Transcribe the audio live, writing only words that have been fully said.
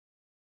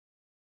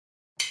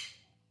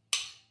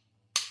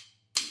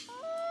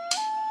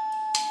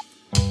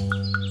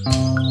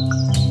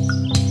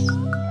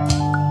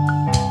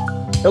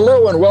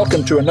Hello and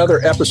welcome to another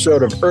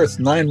episode of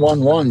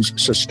Earth911's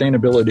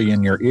Sustainability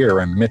in Your Ear.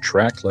 I'm Mitch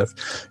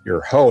Ratcliffe,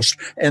 your host,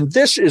 and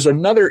this is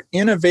another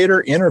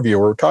innovator interview.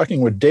 We're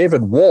talking with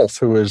David-Wolff,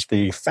 who is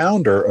the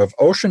founder of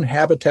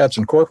OceanHabitats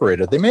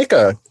Inc. They make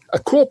a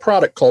cool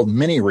product called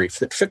Mini Reef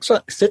that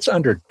fits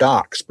under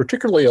docks,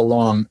 particularly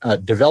along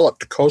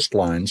developed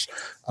coastlines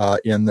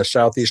in the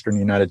southeastern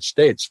United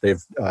States.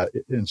 They've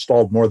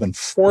installed more than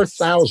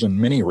 4,000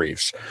 mini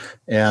reefs,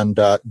 and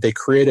they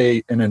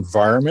create an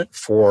environment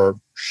for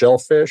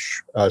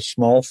shellfish,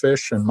 small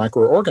fish, and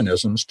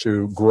microorganisms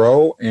to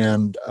grow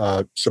and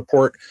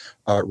support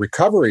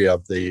recovery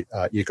of the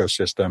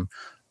ecosystem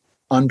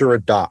under a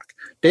dock.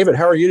 David,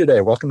 how are you today?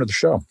 Welcome to the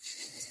show.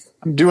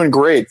 I'm doing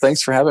great.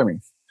 Thanks for having me.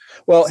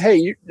 Well,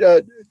 hey,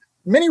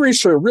 Mini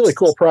Reefs are a really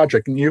cool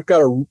project, and you've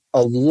got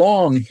a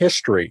long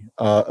history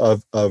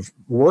of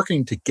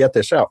working to get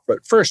this out.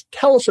 But first,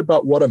 tell us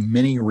about what a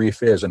mini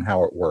reef is and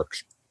how it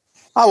works.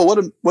 Oh,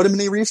 well, what a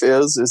mini reef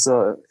is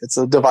it's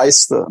a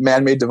device, the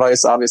man-made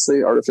device,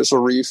 obviously, artificial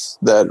reef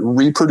that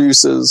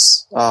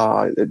reproduces.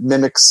 It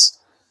mimics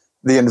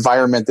the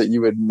environment that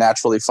you would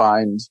naturally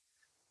find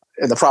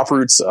in the crop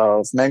roots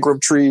of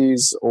mangrove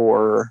trees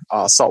or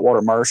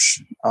saltwater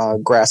marsh,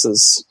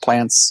 grasses,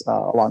 plants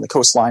along the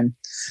coastline.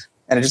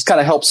 And it just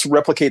kind of helps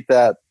replicate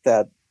that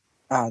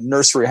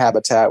nursery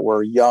habitat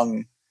where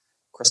young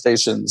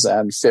crustaceans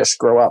and fish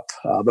grow up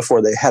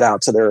before they head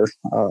out to their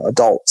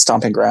adult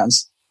stomping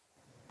grounds.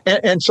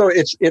 And so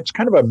it's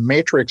kind of a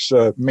matrix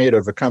made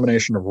of a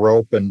combination of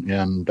rope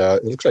and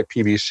it looks like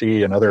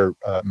PVC and other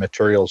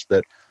materials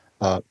that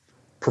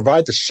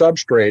provide the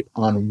substrate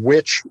on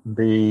which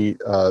the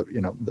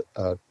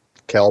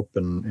kelp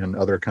and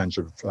other kinds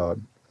of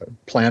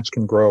plants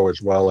can grow, as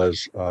well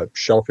as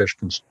shellfish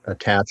can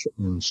attach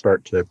and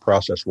start to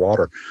process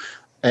water.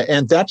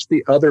 And that's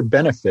the other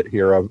benefit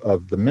here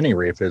of the mini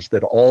reef, is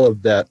that all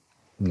of that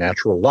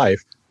natural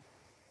life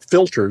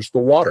filters the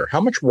water.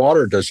 How much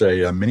water does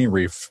a mini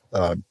reef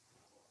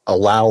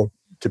allow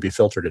to be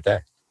filtered a day?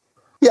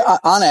 Yeah,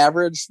 on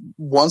average,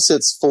 once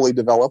it's fully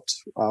developed,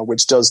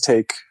 which does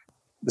take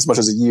as much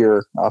as a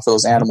year for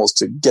those animals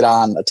to get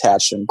on,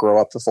 attach, and grow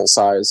up to full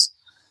size,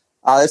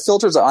 it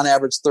filters on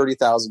average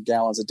 30,000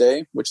 gallons a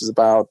day, which is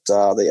about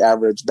the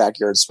average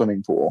backyard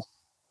swimming pool.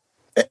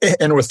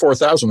 And with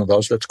 4,000 of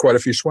those, that's quite a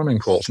few swimming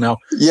pools. Now,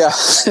 yeah,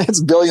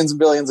 it's billions and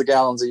billions of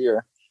gallons a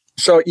year.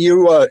 So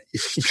you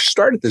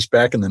started this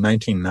back in the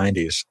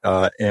 1990s,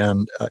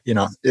 and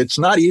it's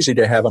not easy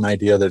to have an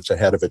idea that's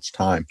ahead of its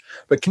time.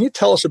 But can you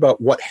tell us about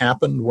what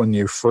happened when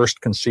you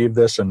first conceived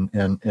this and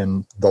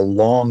the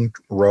long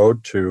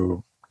road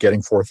to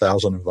getting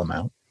 4,000 of them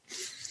out?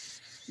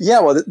 Yeah,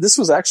 well, this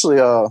was actually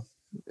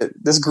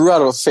this grew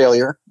out of a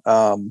failure.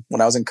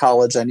 When I was in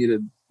college, I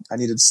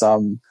needed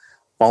some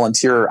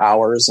volunteer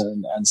hours,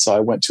 and so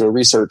I went to a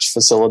research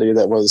facility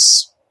that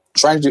was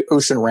trying to do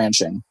ocean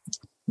ranching.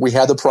 We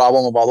had the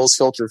problem of all those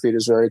filter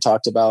feeders we already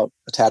talked about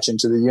attaching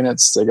to the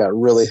units. They got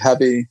really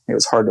heavy. It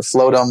was hard to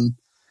float them.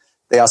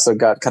 They also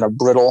got kind of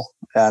brittle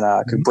and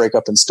could break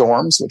up in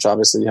storms, which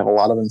obviously you have a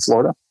lot of in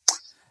Florida.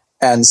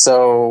 And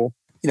so,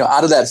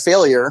 out of that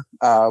failure,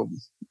 kind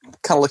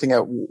of looking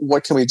at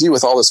what can we do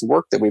with all this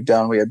work that we've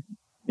done. We had,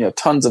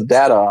 tons of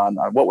data on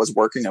what was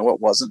working and what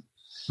wasn't.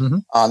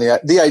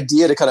 Mm-hmm. The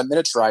idea to kind of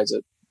miniaturize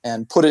it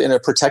and put it in a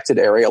protected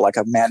area like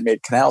a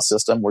man-made canal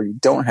system where you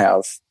don't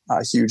have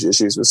huge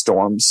issues with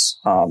storms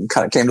kind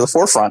of came to the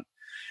forefront.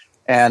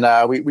 And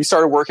we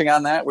started working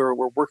on that. We were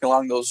working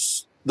along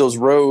those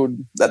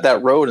road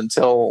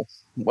until,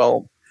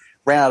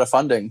 ran out of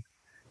funding.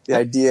 The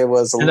idea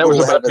was that was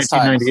about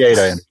 1998,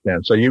 I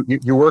understand. So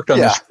you worked on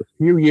this for a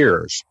few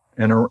years,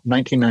 and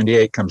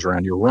 1998 comes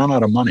around. You run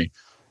out of money.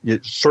 You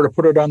sort of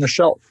put it on the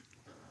shelf.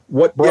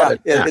 What brought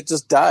it back? It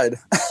just died.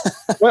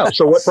 Well,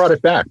 so what brought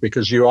it back?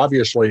 Because you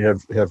obviously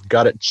have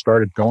got it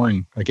started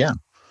going again.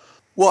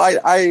 Well,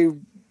 I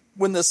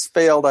when this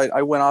failed,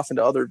 I went off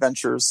into other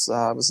ventures.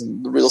 I was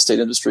in the real estate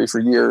industry for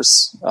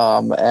years,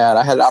 and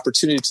I had an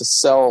opportunity to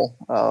sell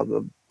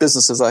the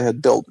businesses I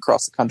had built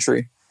across the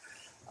country.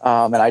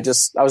 And I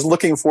was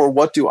looking for,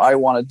 what do I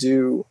want to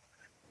do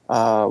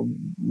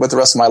with the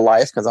rest of my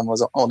life? Because I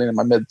was only in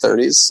my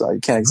mid-30s, so you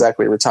can't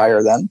exactly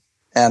retire then.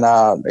 And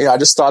I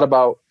just thought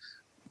about,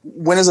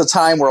 when is a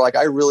time where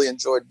I really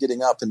enjoyed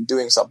getting up and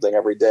doing something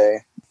every day.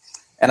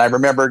 And I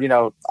remembered,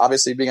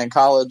 obviously being in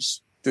college,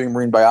 doing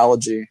marine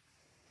biology,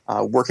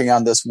 working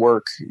on this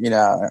work.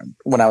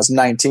 When I was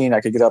 19,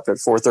 I could get up at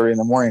 4:30 in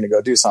the morning to go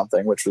do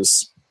something, which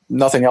was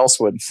nothing else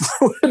would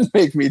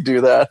make me do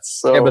that.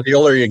 So yeah, but the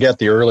older you get,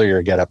 the earlier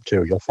you get up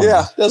too. You'll find.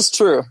 Yeah, that's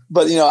true.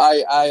 But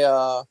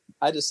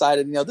I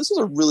decided, this was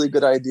a really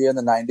good idea in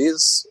the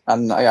 90s,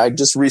 and I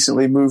just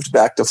recently moved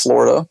back to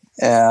Florida,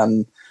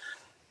 and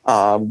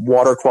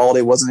water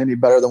quality wasn't any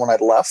better than when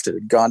I'd left. It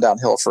had gone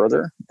downhill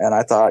further. And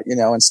I thought,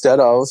 instead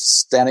of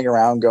standing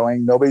around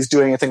going, nobody's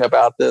doing anything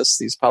about this,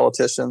 these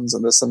politicians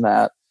and this and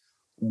that,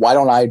 why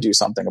don't I do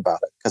something about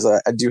it? Because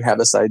I do have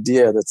this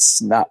idea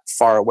that's not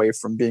far away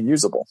from being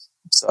usable.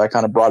 So I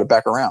kind of brought it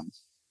back around.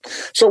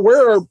 So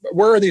where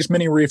are these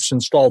mini reefs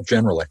installed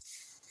generally?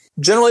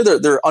 Generally,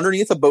 they're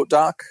underneath a boat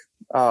dock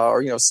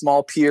or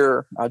small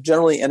pier,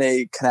 generally in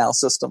a canal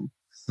system.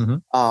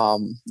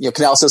 Mm-hmm.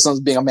 Canal systems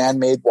being a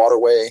man-made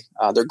waterway,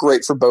 they're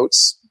great for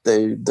boats.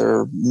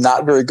 They're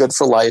not very good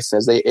for life.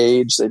 As they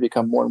age, they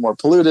become more and more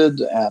polluted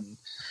and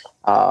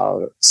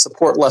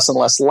support less and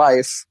less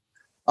life.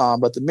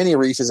 But the mini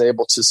reef is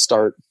able to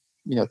start,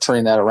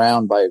 turning that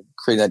around by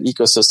creating that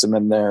ecosystem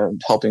in there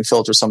and helping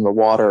filter some of the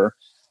water,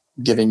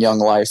 giving young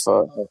life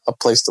a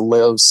place to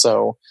live.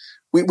 So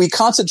we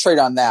concentrate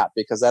on that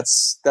because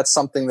that's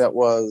something that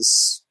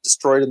was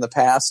destroyed in the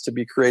past to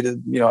be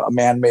created, a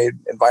man-made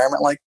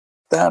environment like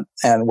that.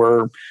 And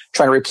we're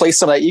trying to replace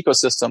some of that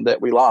ecosystem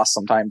that we lost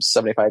sometimes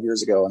 75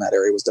 years ago when that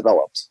area was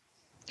developed.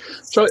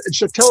 So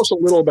tell us a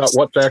little about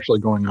what's actually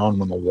going on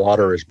when the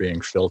water is being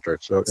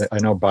filtered. So I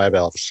know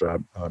bivalves,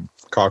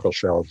 cockle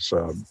shells,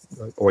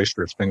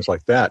 oysters, things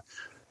like that,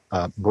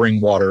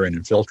 bring water in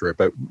and filter it.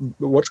 But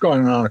what's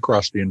going on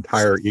across the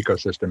entire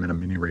ecosystem in a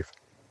mini reef?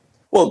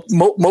 Well,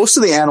 most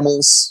of the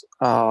animals,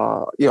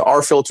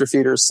 are filter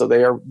feeders. So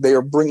they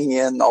are bringing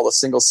in all the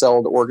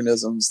single-celled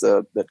organisms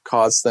that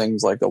cause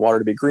things like the water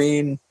to be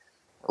green,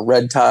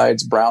 red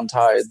tides, brown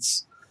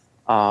tides,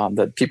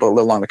 that people that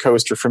live along the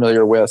coast are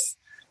familiar with.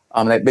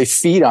 They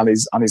feed on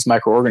these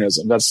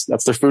microorganisms.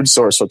 That's their food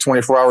source. So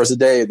 24 hours a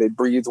day, they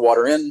breathe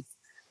water in,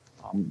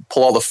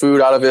 pull all the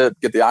food out of it,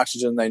 get the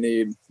oxygen they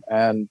need,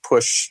 and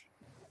push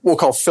we'll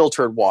call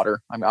filtered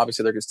water. I mean,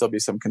 obviously there can still be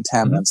some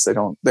contaminants.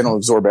 Mm-hmm. They don't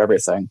absorb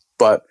everything,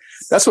 but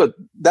that's what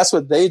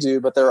they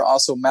do. But there are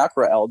also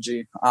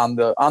macroalgae on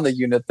the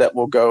unit that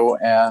will go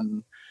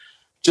and,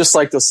 just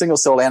like the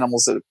single-celled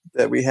animals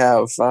that we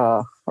have,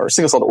 or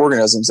single-celled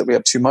organisms that we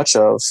have too much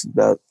of,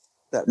 that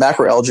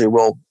macroalgae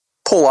will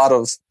pull out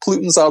of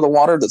pollutants out of the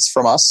water that's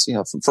from us,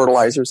 from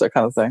fertilizers, that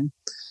kind of thing.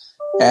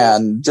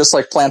 And just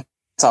like plants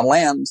on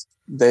land,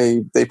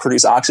 they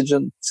produce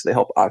oxygen, so they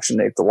help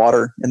oxygenate the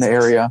water in the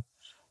area,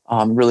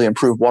 really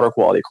improve water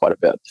quality quite a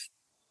bit.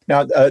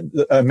 Now,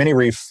 a mini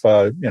reef,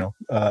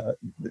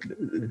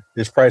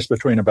 is priced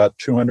between about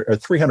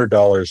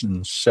 $300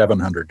 and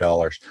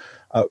 $700.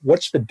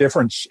 What's the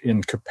difference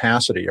in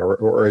capacity,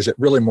 or is it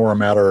really more a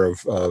matter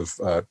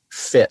of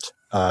fit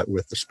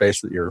with the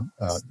space that you're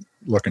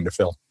looking to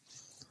fill?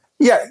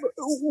 Yeah,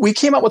 we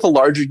came up with a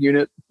larger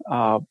unit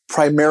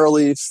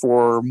primarily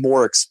for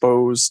more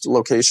exposed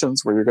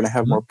locations where you're going to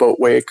have more boat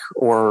wake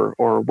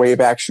or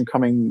wave action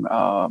coming,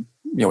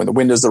 when the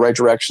wind is the right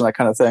direction, that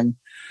kind of thing.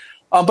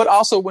 But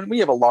also when we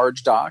have a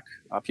large dock,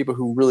 people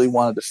who really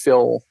wanted to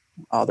fill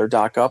their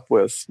dock up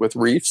with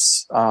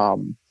reefs,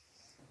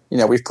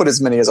 we've put as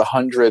many as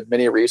 100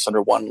 mini reefs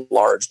under one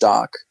large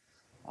dock.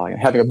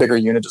 Having a bigger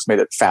unit just made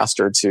it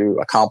faster to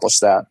accomplish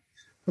that.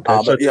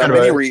 Okay, so it's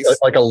mini reef,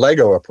 like a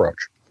Lego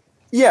approach.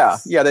 Yeah,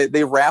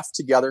 they raft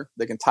together.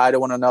 They can tie to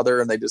one another,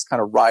 and they just kind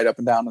of ride up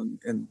and down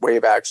in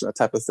wave action, that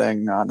type of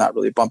thing, not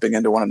really bumping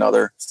into one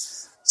another.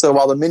 So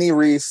while the mini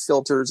reef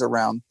filters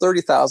around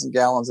 30,000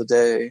 gallons a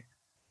day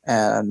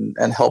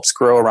and helps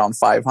grow around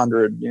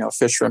 500,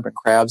 fish, shrimp, and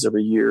crabs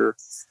every year,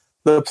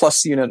 the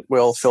plus unit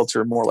will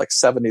filter more like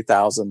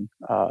 70,000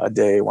 a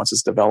day once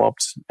it's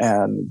developed,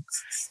 and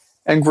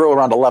grow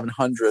around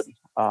 1,100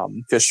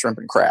 fish, shrimp,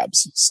 and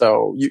crabs.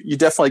 So you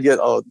definitely get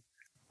a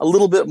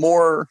little bit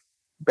more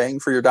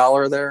bang for your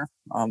dollar there.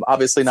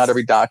 Obviously, not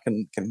every dock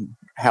can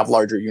have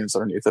larger units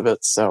underneath of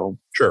it. So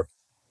sure,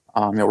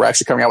 we're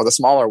actually coming out with a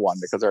smaller one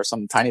because there are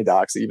some tiny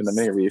docks that even the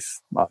mini reef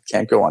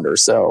can't go under.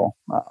 So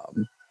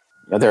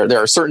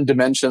there are certain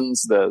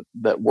dimensions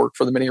that work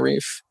for the mini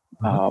reef.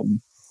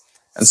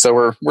 And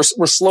so we're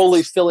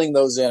slowly filling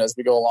those in as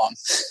we go along.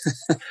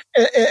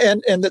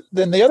 and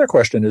then the other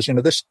question is,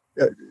 this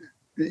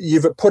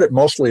you've put it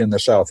mostly in the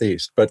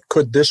Southeast, but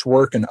could this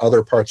work in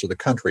other parts of the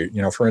country?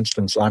 For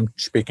instance, I'm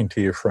speaking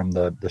to you from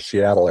the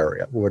Seattle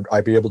area. Would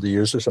I be able to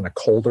use this in a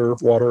colder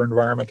water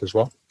environment as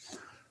well?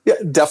 Yeah,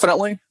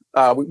 definitely.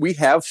 We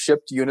have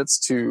shipped units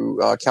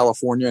to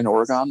California and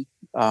Oregon.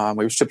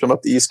 We've shipped them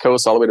up the East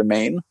Coast all the way to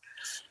Maine.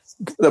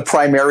 The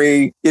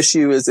primary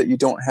issue is that you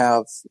don't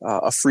have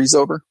a freeze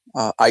over.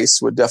 Ice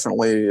would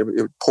definitely it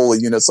would pull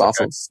the units off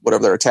of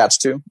whatever they're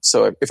attached to.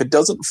 So if it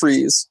doesn't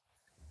freeze,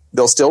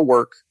 they'll still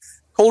work.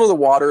 Colder the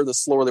water, the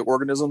slower the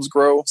organisms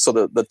grow. So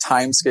the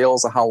time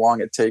scales of how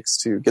long it takes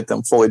to get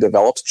them fully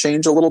developed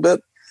change a little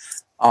bit.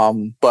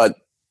 But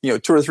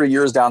 2 or 3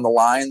 years down the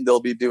line,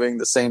 they'll be doing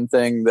the same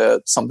thing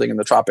that something in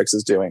the tropics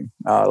is doing.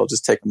 It'll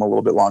just take them a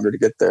little bit longer to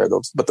get there,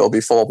 but they'll be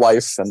full of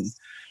life and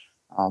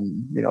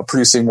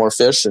producing more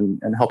fish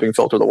and helping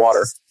filter the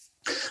water.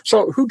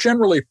 So who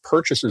generally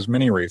purchases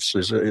mini reefs?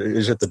 Is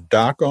it the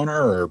dock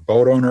owner or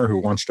boat owner who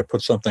wants to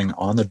put something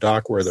on the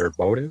dock where their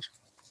boat is?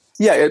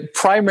 Yeah,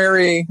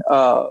 primary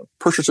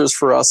purchasers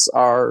for us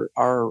are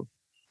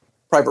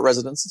private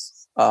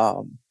residences.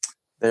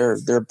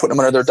 They're putting them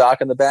under their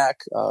dock in the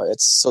back.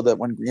 It's so that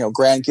when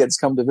grandkids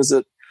come to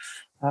visit,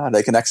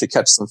 they can actually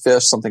catch some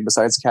fish, something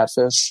besides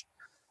catfish.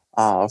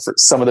 For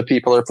some of the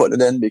people are putting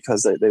it in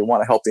because they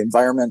want to help the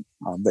environment.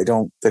 They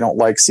don't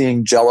like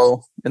seeing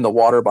Jello in the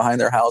water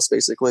behind their house.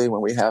 Basically, when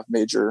we have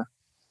major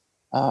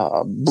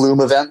bloom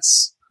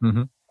events.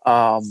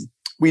 Mm-hmm.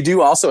 We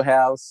do also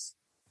have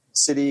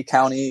city,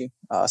 county,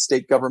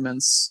 state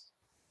governments.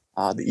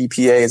 The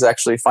EPA has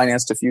actually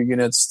financed a few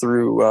units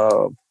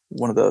through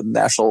one of the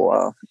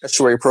national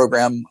estuary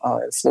program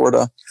in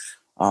Florida.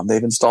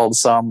 They've installed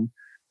some.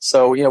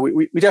 So,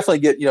 we definitely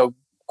get,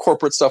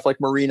 corporate stuff like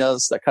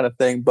marinas, that kind of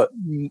thing. But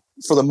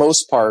for the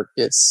most part,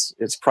 it's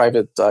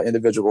private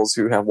individuals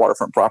who have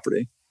waterfront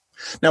property.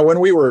 Now, when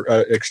we were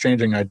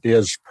exchanging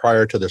ideas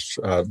prior to this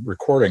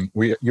recording,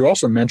 you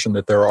also mentioned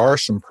that there are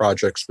some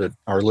projects that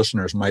our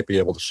listeners might be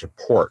able to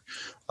support.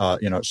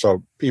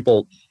 So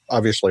people,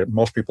 obviously,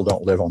 most people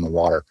don't live on the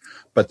water,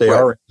 but they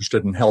are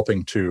interested in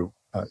helping to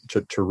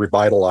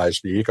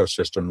revitalize the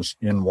ecosystems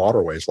in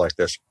waterways like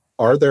this.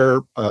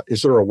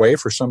 Is there a way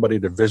for somebody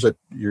to visit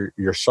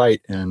your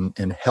site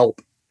and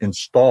help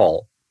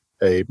install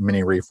a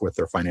mini reef with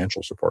their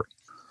financial support?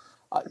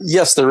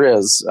 Yes, there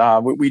is.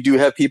 We do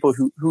have people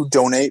who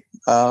donate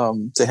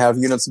to have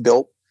units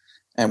built,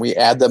 and we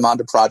add them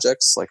onto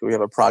projects. Like we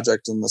have a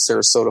project in the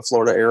Sarasota,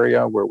 Florida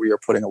area where we are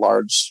putting a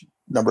large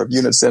number of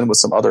units in with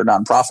some other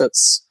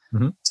nonprofits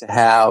to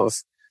have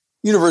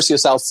University of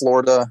South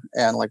Florida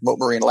and like Mote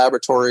Marine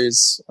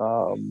Laboratories,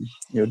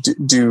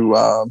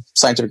 do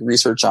scientific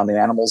research on the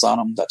animals on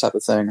them, that type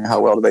of thing. How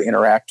well do they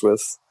interact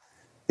with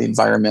the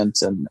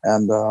environment and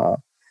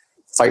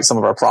fight some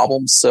of our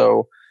problems?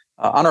 So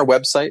on our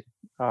website,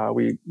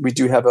 we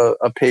do have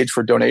a page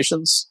for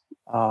donations.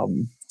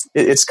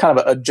 It's kind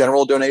of a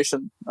general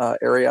donation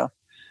area.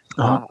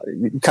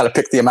 You kind of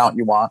pick the amount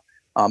you want,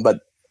 but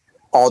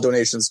all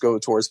donations go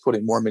towards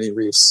putting more mini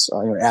reefs,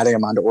 adding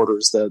them onto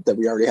orders that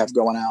we already have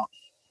going out.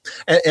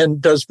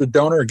 And does the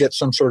donor get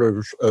some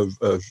sort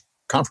of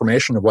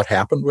confirmation of what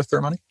happened with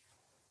their money?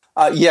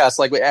 Yes,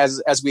 like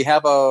as we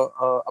have a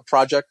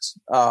project,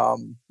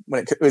 when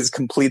it is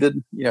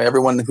completed,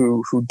 everyone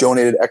who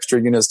donated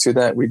extra units to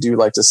that, we do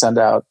like to send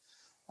out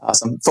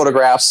some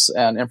photographs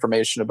and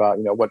information about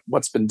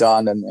what's been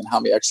done and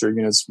how many extra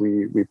units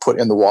we put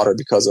in the water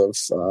because of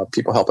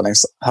people helping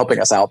us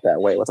out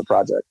that way with the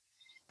project.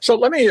 So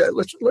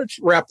let's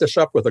wrap this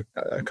up with a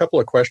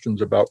couple of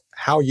questions about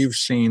how you've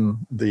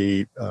seen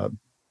the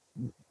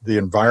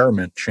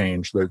environment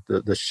change,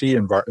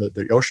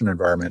 the ocean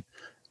environment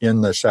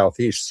in the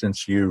Southeast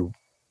since you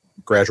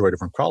graduated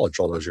from college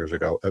all those years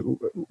ago.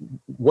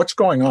 What's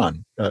going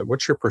on?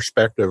 What's your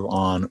perspective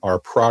on our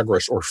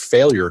progress or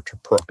failure to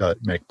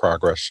make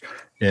progress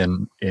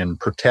in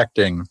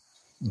protecting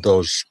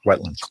those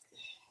wetlands?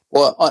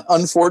 Well,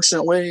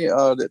 unfortunately,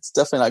 it's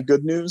definitely not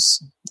good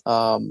news.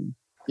 I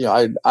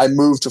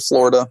moved to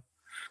Florida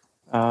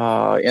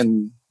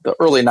in the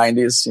early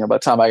 90s. By the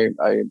time I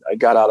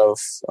got out of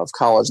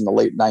college in the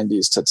late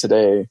 90s to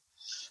today,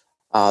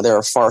 there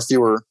are far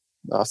fewer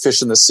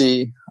fish in the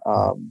sea.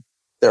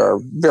 There are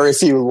very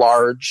few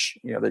large,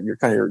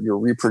 that you're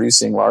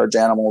reproducing large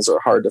animals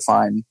are hard to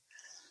find.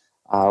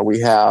 We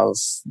have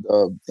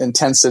the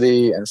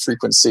intensity and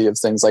frequency of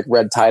things like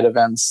red tide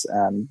events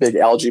and big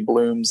algae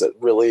blooms that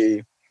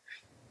really,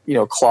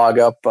 clog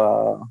up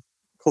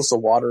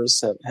coastal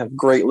waters have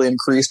greatly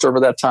increased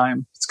over that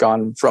time. It's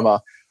gone from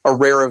a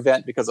rare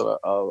event because of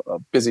a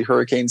busy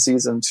hurricane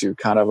season to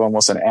kind of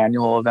almost an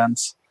annual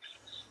event.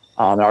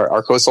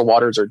 Our coastal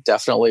waters are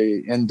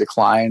definitely in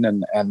decline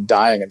and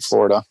dying in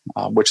Florida,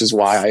 which is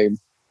why I,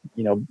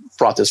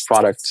 brought this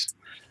product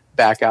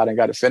back out and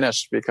got it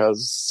finished,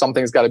 because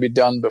something's got to be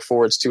done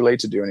before it's too late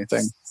to do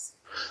anything.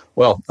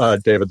 Well,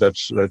 David,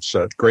 that's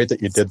great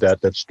that you did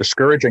that. That's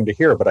discouraging to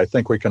hear, but I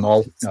think we can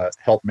all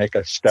help make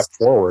a step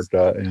forward.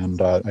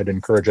 And I'd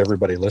encourage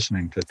everybody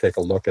listening to take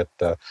a look at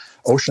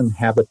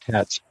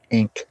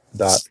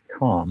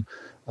OceanHabitatSinc.com.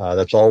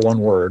 That's all one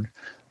word,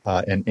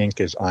 and Inc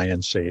is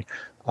INC.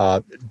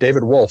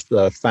 David-Wolff,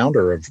 the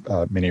founder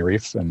of Mini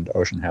Reefs and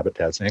Ocean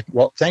Habitats Inc.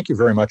 Well, thank you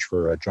very much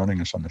for joining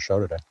us on the show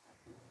today.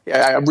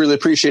 Yeah, I really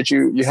appreciate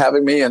you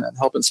having me and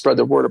helping spread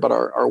the word about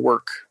our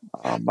work.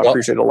 I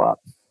appreciate it a lot.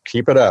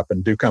 Keep it up,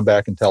 and do come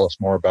back and tell us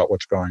more about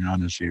what's going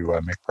on as you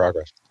make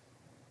progress.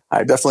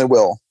 I definitely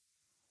will.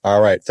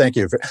 All right. Thank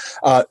you.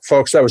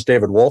 Folks, that was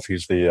David-Wolff.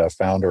 He's the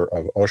founder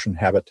of Ocean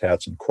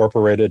Habitats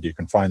Incorporated. You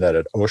can find that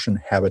at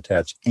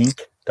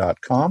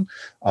OceanHabitatSinc.com.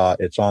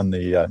 It's on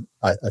the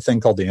a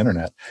thing called the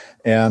internet.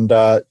 And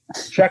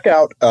check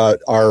out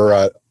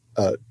our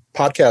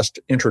podcast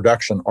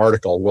introduction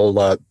article.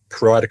 We'll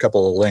provide a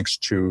couple of links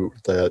to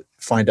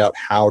find out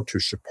how to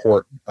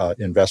support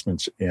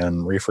investments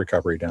in reef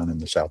recovery down in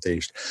the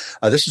Southeast.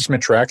 This is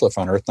Mitch Ratcliffe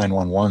on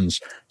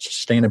Earth911's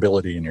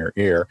Sustainability in Your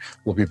Ear.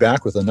 We'll be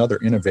back with another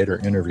innovator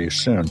interview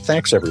soon.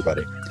 Thanks,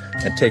 everybody,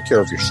 and take care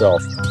of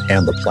yourself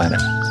and the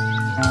planet.